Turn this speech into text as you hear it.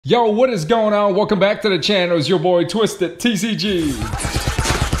Yo, what is going on? Welcome back to the channel. It's your boy Twisted TCG.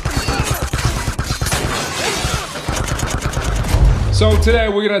 So today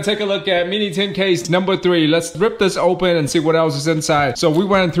we're gonna take a look at mini tin case number 3. Let's rip this open and see what else is inside. So we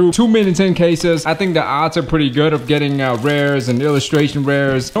went through 2 mini tin cases. I think the odds are pretty good of getting rares and illustration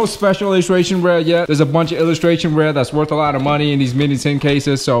rares. No special illustration rare yet. There's a bunch of illustration rare that's worth a lot of money in these mini tin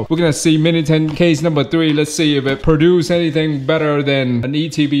cases. So we're gonna see mini tin case number 3. Let's see if it produces anything better than an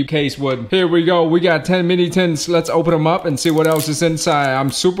ETB case would. Here we go. We got 10 mini tins. Let's open them up and see what else is inside.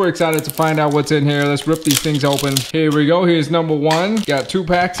 I'm super excited to find out what's in here. Let's rip these things open. Here we go. Here's number 1. Got 2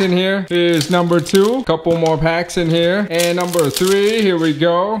 packs in here. Here's number 2. Couple more packs in here. And number 3. Here we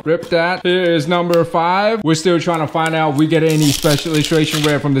go. Rip that. Here's number 5. We're still trying to find out if we get any special illustration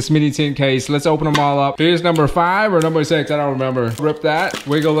rare from this mini tin case. Let's open them all up. Here's number 5 or number 6. I don't remember. Rip that.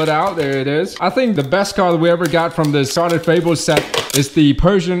 Wiggle it out. There it is. I think the best card we ever got from the Shrouded Fable set is the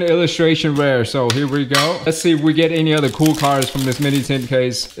Persian illustration rare. So here we go. Let's see if we get any other cool cards from this mini tin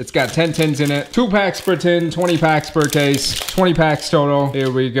case. It's got 10 tins in it. 2 packs per tin. 20 packs per case. 20 packs total.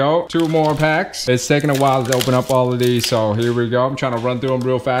 Here we go. 2 more packs. It's taking a while to open up all of these. So here we go. I'm trying to run through them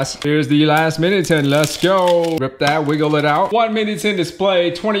real fast. Here's the last mini tin. Let's go. Rip that. Wiggle it out. 1 mini tin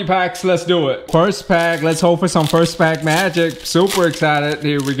display. 20 packs. Let's do it. First pack. Let's hope for some first pack magic. Super excited.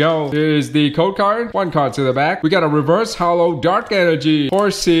 Here we go. Here's the code card. 1 card to the back. We got a reverse hollow dark energy.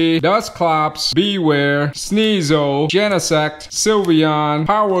 Horsey. Dustclops. Beware. Sneasel. Genesect. Sylveon.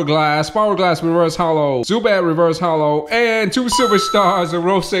 Hourglass. Hourglass reverse hollow. Zubat reverse hollow. And 2 silver stars.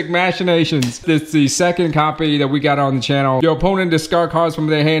 Erosic Machinations. It's the second copy that we got on the channel. Your opponent discard cards from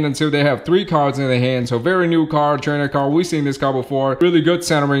their hand until they have 3 cards in their hand. So very new card, trainer card. We've seen this card before. Really good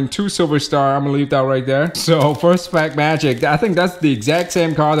centering. 2 silver star. I'm gonna leave that right there. So first pack magic. I think that's the exact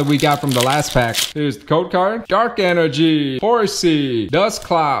same card that we got from the last pack. Here's the code card. Dark Energy. Horsey.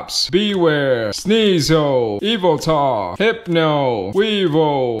 Dustclops. Beware. Sneasel. Evoltar. Hypno.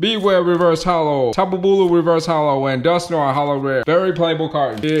 Weevil. Beware reverse hollow. Tapu Bulu reverse hollow. And Dusknoir hollow rare. Very playable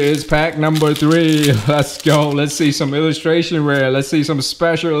card. Here is pack number 3. Let's go. Let's see some illustration rare. Let's see some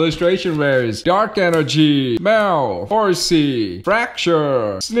special illustration rares. Dark Energy. Mel. Horsey.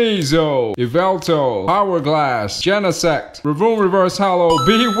 Fracture. Sneasel. Yveltal. Hourglass. Genesect. Ravoon reverse hollow.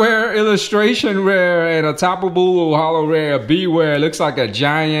 Beware illustration rare. And a Tapu Bulu hollow rare. Beware. Looks like a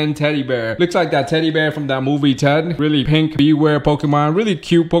giant teddy bear. Looks like that teddy bear from that movie Ted. Really pink Beware Pokemon. Really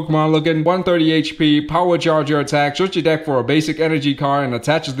cute Pokemon looking. 130 HP. Power charge your attack. Search your deck for a basic energy card and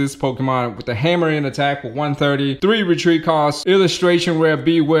attaches this Pokemon with the hammer in attack for 130. 3 retreat costs. Illustration rare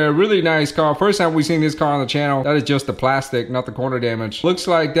Beware. Really nice card. First time we've seen this card on the channel. That is just the plastic, not the corner damage. Looks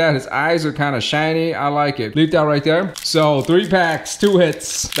like that. His eyes are kind of shiny. I like it. Leave that right there. So 3 packs, 2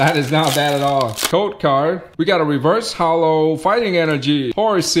 hits. That is not bad at all. Code card. We got a reverse hollow. Fighting Energy.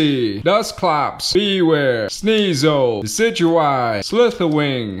 Horsey. Dustclops. Beware. Sneasel. Decidueye.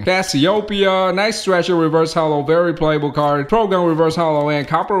 Slitherwing. Cassiopeia. Nice stretcher reverse hollow. Very playable card. Program reverse hollow and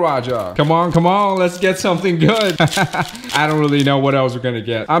Copper Raja. Come on, let's get something good. I don't really know what else we're gonna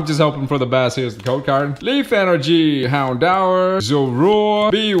get. I'm just hoping for the best. Here's the code card. Leaf Energy, Houndour,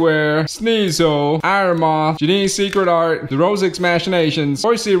 Zorua, Beware, Sneasel, Iron Moth, Janine's Secret Art, the Erosic Machinations,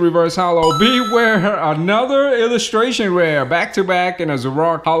 Horsey reverse hollow, Beware, another illustration rare, back to back, and a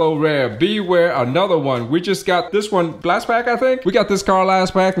Zoroark hollow rare. Beware, another one. We just got this one last pack, I think. We got this card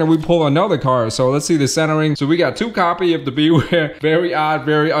last pack, and then we pull another card. So let's see the centering. So we got 2 copies of the Beware. Very odd,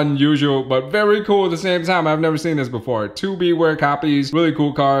 very unusual, but very cool at the same time. I've never seen this before. 2 Beware copies. Really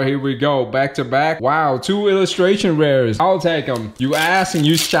cool card. Here we go. Back to back. Wow, 2 illustration rares. I'll take them. You ask and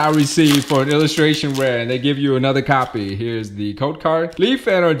you shall receive for an illustration rare, and they give you another copy. Here's the code card. Leaf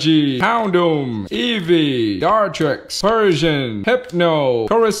Energy, Houndoom, Eevee, Dartrix, Persian, Hypno,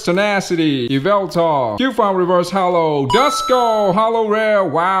 Chorus Tenacity, Yveltal, Q-Farm reverse hollow, Duskull hollow rare.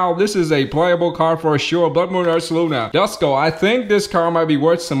 Wow, this is a playable card for sure. Blood Moon Ursaluna. Duskull, I think this card might be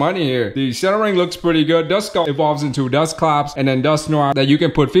worth some money here. The centering looks pretty good. Duskull evolves into Dustclops and then Dusknoir that you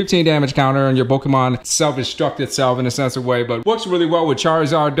can put 15 damage counter on your Pokemon self-destruct itself in a sense of way, but works really well with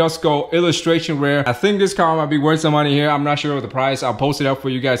Charizard. Duskull illustration rare. I think this card might be worth some money here. I'm not sure of the price. I'll post it up for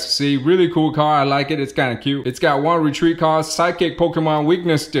you guys to see. Really cool card. I like it. It's kind of cute. It's got 1 retreat cost. Psychic Pokemon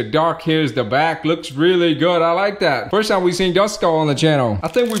weakness to dark. Here's the back. Looks really good. I like that. First time we've seen Duskull on the channel. I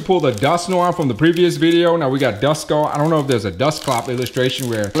think we pulled a Dusknoir from the previous video. Now we got Duskull. I don't know if there's a Dustclop illustration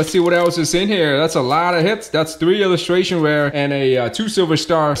rare. Let's see what else is in here. That's a lot of hits. That's 3 illustration rare and a 2 Silver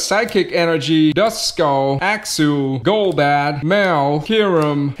Star, Psychic Energy, Dust Skull, Axu, Golbat, Mel,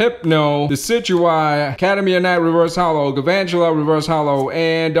 Kirim, Hypno, Decidueye, Academy of Night Reverse Holo, Gavangela Reverse Holo,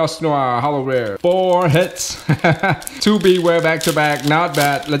 and Dust Noir Holo Rare. 4 hits. 2 Beware back to back. Not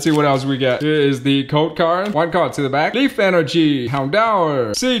bad. Let's see what else we get. Here is the code card. 1 card to the back. Leaf Energy,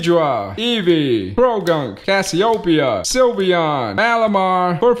 Houndour, Seadra, Eevee, Croagunk, Cassiopeia, Sylveon,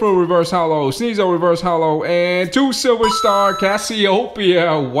 Malamar, Purple Reverse Holo, Sneasel Reverse Holo, and 2 Silver Star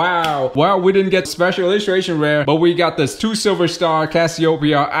Cassiopeia. Wow. Well, we didn't get special illustration rare, but we got this 2 Silver Star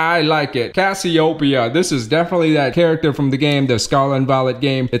Cassiopeia. I like it. Cassiopeia. This is definitely that character from the game, the Scarlet and Violet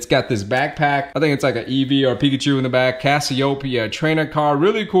game. It's got this backpack. I think it's like an Eevee or Pikachu in the back. Cassiopeia. Trainer card.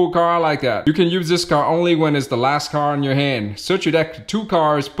 Really cool card. I like that. You can use this card only when it's the last card in your hand. Search your deck for 2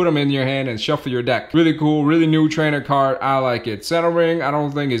 cards, put them in your hand, and shuffle your deck. Really cool. Really new trainer card. I like it. Centering, I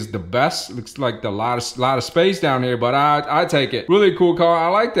don't think is the best. Looks like a lot of space down here, but I take it. Really cool card. I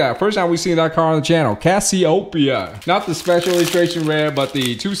like that. First time we seen that card on the channel. Cassiopeia. Not the special illustration rare, but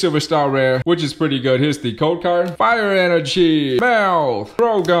the 2 Silver Star rare, which is pretty good. Here's the code card. Fire Energy, Mouth,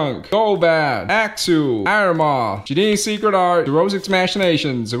 Croagunk, Golbat, Axu, Ironmoth, Jadine's Secret Art, Xerosic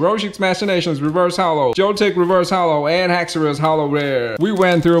Machinations, Reverse Holo, Joltik Reverse Holo, and Haxorus Holo Rare. We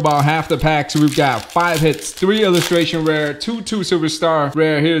went through about half the pack, so we've got 5 hits, 3 illustration rare, 2 Silver Star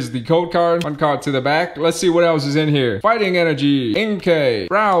rare. Here's the code card. 1 card to the back. Let's see what else is in here. Fighting Energy, Inkay,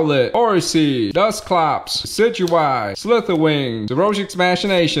 Rowlet, Horsea, Dustclops, Decidueye, Slitherwing, Xerosic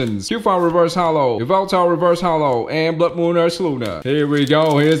Machinations, Cufant Reverse Holo, Yveltal Reverse Holo, and Blood Moon Ursaluna. Here we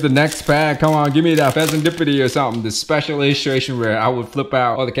go. Here's the next pack. Come on, give me that Pheasantipity or something. The special illustration rare. I would flip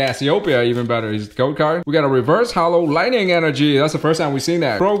out. Oh, the Cassiopeia even better. Here's the code card. We got a Reverse Holo Lightning Energy. That's the first time we've seen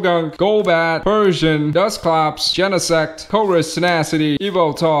that. Croagunk, Golbat, Persian, Dustclops, Genesect, Chorus, Tenacity,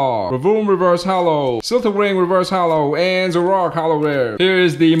 Yveltal, Ravoom Reverse Holo, Slitherwing Reverse Holo, and Zoroark Holo Rare. Here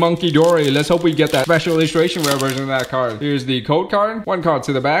is the Monkey Dory. Let's hope we get that special illustration rare version of that card. Here's the code card. 1 card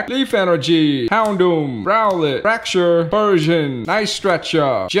to the back. Leaf Energy, Houndoom, Rowlet, Fracture, Persian, Nice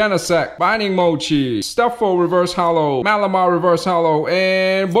Stretcher, Genesect, Binding Mochi, Stuffo Reverse Holo, Malamar Reverse Holo,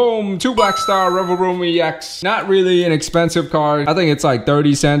 and boom, 2 Black Star Revelroom EX. Not really an expensive card. I think it's like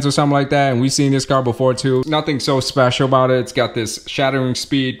 30 cents or something like that, and we've seen this card before too. Nothing so special about it. It's got this Shattering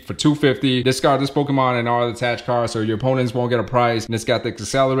Speed for 250. Discard this Pokemon and all the attached cards so your opponents won't get a prize. And it's got the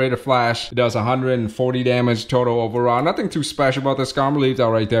Accelerator Flash. It does 140 damage total overall. Nothing too special about this card. I'm gonna leave that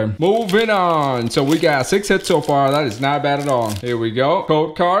right there. Moving on. So we got 6 hits so far. That is not bad at all. Here we go.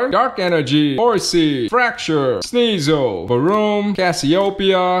 Code card. Dark Energy, Horsea, Fracture, Sneasel, Varoom,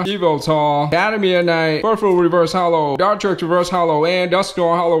 Cassiopeia, Yveltal, Academy of Night, Purple Reverse Holo, Dartrix Reverse Holo, and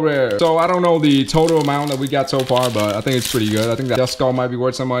Dusknoir Holo Rare. So I don't know the total amount that we got so far, but I think it's pretty good. I think that Duskull might be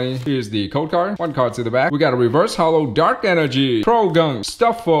worth some money. Here's the code card. 1 card to the back. We got a Reverse Holo Dark Energy, Croagunk,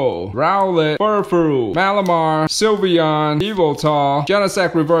 Stuffo, Rowlet, Furfuru, Malamar, Sylveon, Yveltal,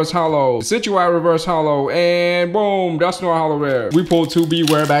 Genesect Reverse Holo, Decidueye Reverse Holo, and boom, Dusknoir Holo Rare. We pulled 2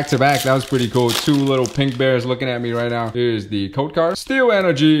 Beware back to back. That was pretty cool. 2 little pink bears looking at me right now. Here's the code card. Steel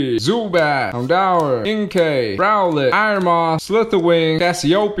Energy, Zubat, Houndour, Inkay, Rowlet, Ironmoth, Slitherwing,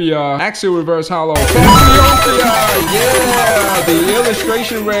 Cassiopeia, Axel Reverse Holo, Cassiopeia! Yeah! The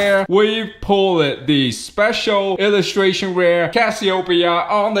illustration rare. We've pulled it. The special illustration rare Cassiopeia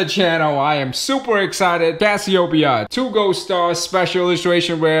on the channel. I am super excited. Cassiopeia, 2 Gold Stars special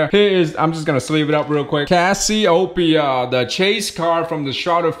illustration rare. Here's, I'm just gonna sleeve it up real quick. Cassiopeia, the chase card from the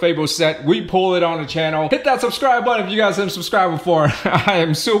Shrouded Fable set. We pull it on the channel. Hit that subscribe button if you guys haven't subscribed before. I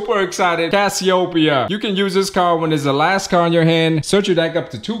am super excited. Cassiopeia. You can use this card when it's the last card in your hand. Search your deck up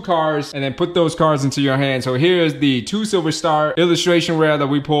to 2 cards and then put those cards into your hand. So here's the 2 Silver Star illustration rare that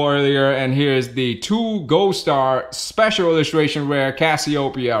we pulled earlier, and here's the 2 Gold Star special illustration rare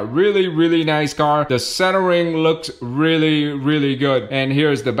Cassiopeia. Really, really nice card. The centering looks really, really good. And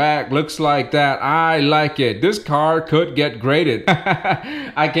here's the back. Looks like that. I like it. This card could get graded.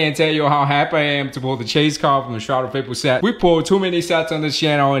 I can't tell you how happy I am to pull the chase card from the Shrouded Fable set. We pulled too many sets on this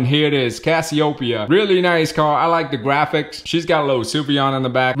channel, and here it is. Cassiopeia. Really nice card. I like the graphics. She's got a little Sylveon on the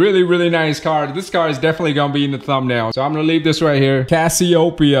back. Really, really nice card. This card is definitely gonna be in the thumbnail. So I'm gonna leave this right here.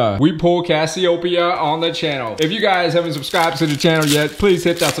 Cassiopeia. We pull Cassiopeia on the channel. If you guys haven't subscribed to the channel yet, please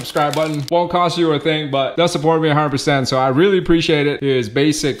hit that subscribe button. Won't cost you a thing, but they'll support me 100%. So I really appreciate it. Here's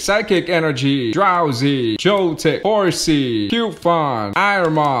basic Psychic Energy, Drowsy, Joltik, Horsea, Cufant,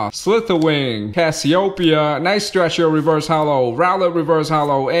 Ironmoth, Slitherwing, Cassiopeia, Nice Stretcher Reverse Holo, Rowlet Reverse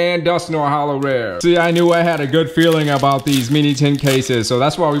Holo, and Dusknoir Holo Rare. See, I knew I had a good feeling about these mini tin cases, so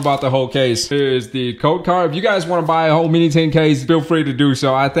that's why we bought the whole case. Here's the code card. If you guys want to buy a whole mini tin case, feel free to do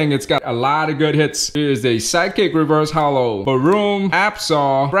so. I think it's got a lot of good hits. Here's a Sidekick Reverse Hollow, Baroom,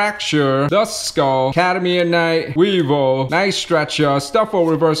 Absol, Fracture, Dust Skull, Academy Knight, Weevil, Nice Stretcher, Stuffo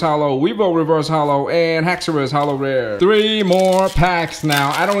Reverse Hollow, Weevil Reverse Hollow, and Hexerus Hollow Rare. 3 more packs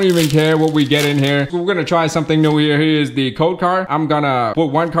now. I don't even care what we get in here. We're gonna try something new here. Here's the code card. I'm gonna put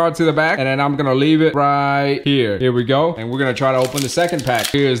 1 card to the back, and then I'm gonna leave it right here. Here we go. And we're gonna try to open the second pack.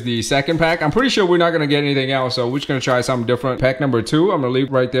 Here's the second pack. I'm pretty sure we're not gonna get anything else, so we're just gonna try something different. Pack number 2. I'm gonna leave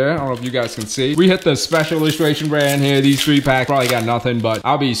it right there. I don't know if you guys can see. We hit the special illustration rare in here. These 3 packs probably got nothing, but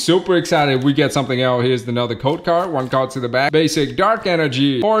I'll be super excited if we get something else. Here's another code card. 1 card to the back. Basic Dark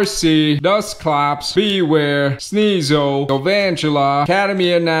Energy, Horsey, Dustclops, Beware, Sneasel, Ovantula,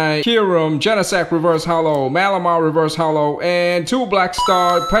 Academy Knight, Kirum, Genesect Reverse Hollow, Malamar Reverse Hollow, and 2 Black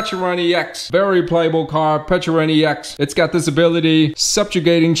Star, Pecharon EX. Very playable card, Pecharon EX. It's got this ability,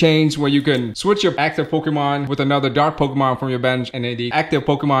 Subjugating Chains, where you can switch your active Pokemon with another dark Pokemon from your bench, and then the active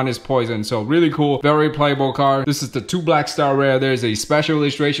Pokemon is poison. So really cool, very playable card. This is the 2 Black Star rare. There's a special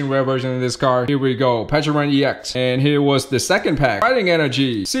illustration rare version of this card. Here we go, Pecharon EX. And here was the second pack. Fighting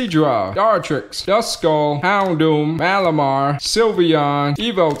Energy, Seadra, Dartrix, Duskull, Houndoom, Malamar, Sylveon,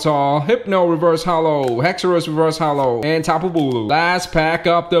 Evoltal, Hypno Reverse Hollow, Hexerus Reverse Hollow, and Tapu Bulu. Last pack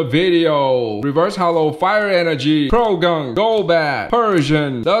of the video. Reverse Hollow, Fire Energy, Croagunk, Golbat,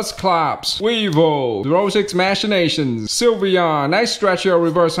 Persian, Dustclops, Weevil, Rosix Machinations, Sylveon, Nice Stretcher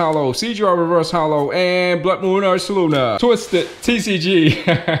Reverse Hollow, Seadra Reverse Hollow, and Blood Moon Ursaluna. Twisted TCG.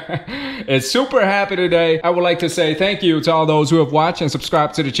 It's super happy today. I would like to say thank you to all those who have watched and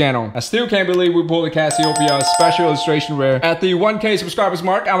subscribed to the channel. I still can't believe we pulled a Cassiopeia special illustration rare. At the 1K subscribers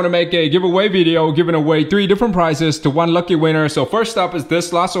mark, I'm gonna make a giveaway video giving away 3 different prizes to 1 lucky winner. So first up is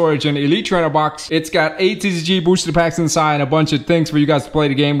this Lost Origin Elite Trainer box. It's got 8 TCG booster packs inside and a bunch of things for you guys to play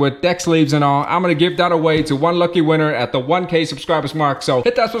the game with, deck sleeves and all. I'm gonna give that away to 1 lucky winner at the 1K subscribers mark. So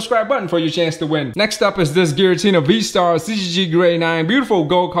hit that subscribe button for your chance to win. Next up is this Giratina Vstar CCG Grade 9. Beautiful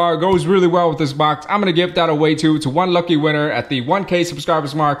gold card, goes really well with this box. I'm gonna give that away to 1 lucky winner at the 1K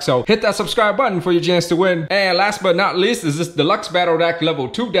subscribers mark. So hit that subscribe button for your chance to win. And last but not least is this Deluxe Battle Deck Level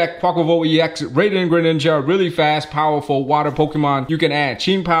 2 deck, Quaquaval EX, Radiant Greninja, really fast, powerful water Pokemon. You can add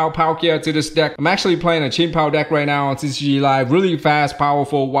Chinpao, Palkia to this deck. I'm actually playing a Chinpao deck right now on TCG Live. Really fast,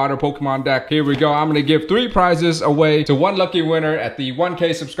 powerful water Pokemon deck. Here we go. I'm gonna give 3 prizes away to 1 lucky winner at the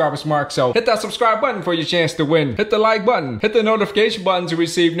 1K subscribers mark. So hit that subscribe button for your chance to win. Hit the like button. Hit the notification button to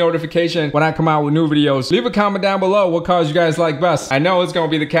receive notification when I come out with new videos. Leave a comment down below what cards you guys like best. I know it's gonna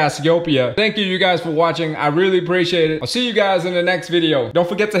be the Cassiopeia. Thank you guys for watching. I really appreciate it. I'll see you guys in the next video. Don't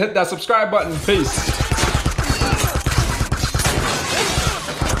forget to hit that subscribe button. Peace.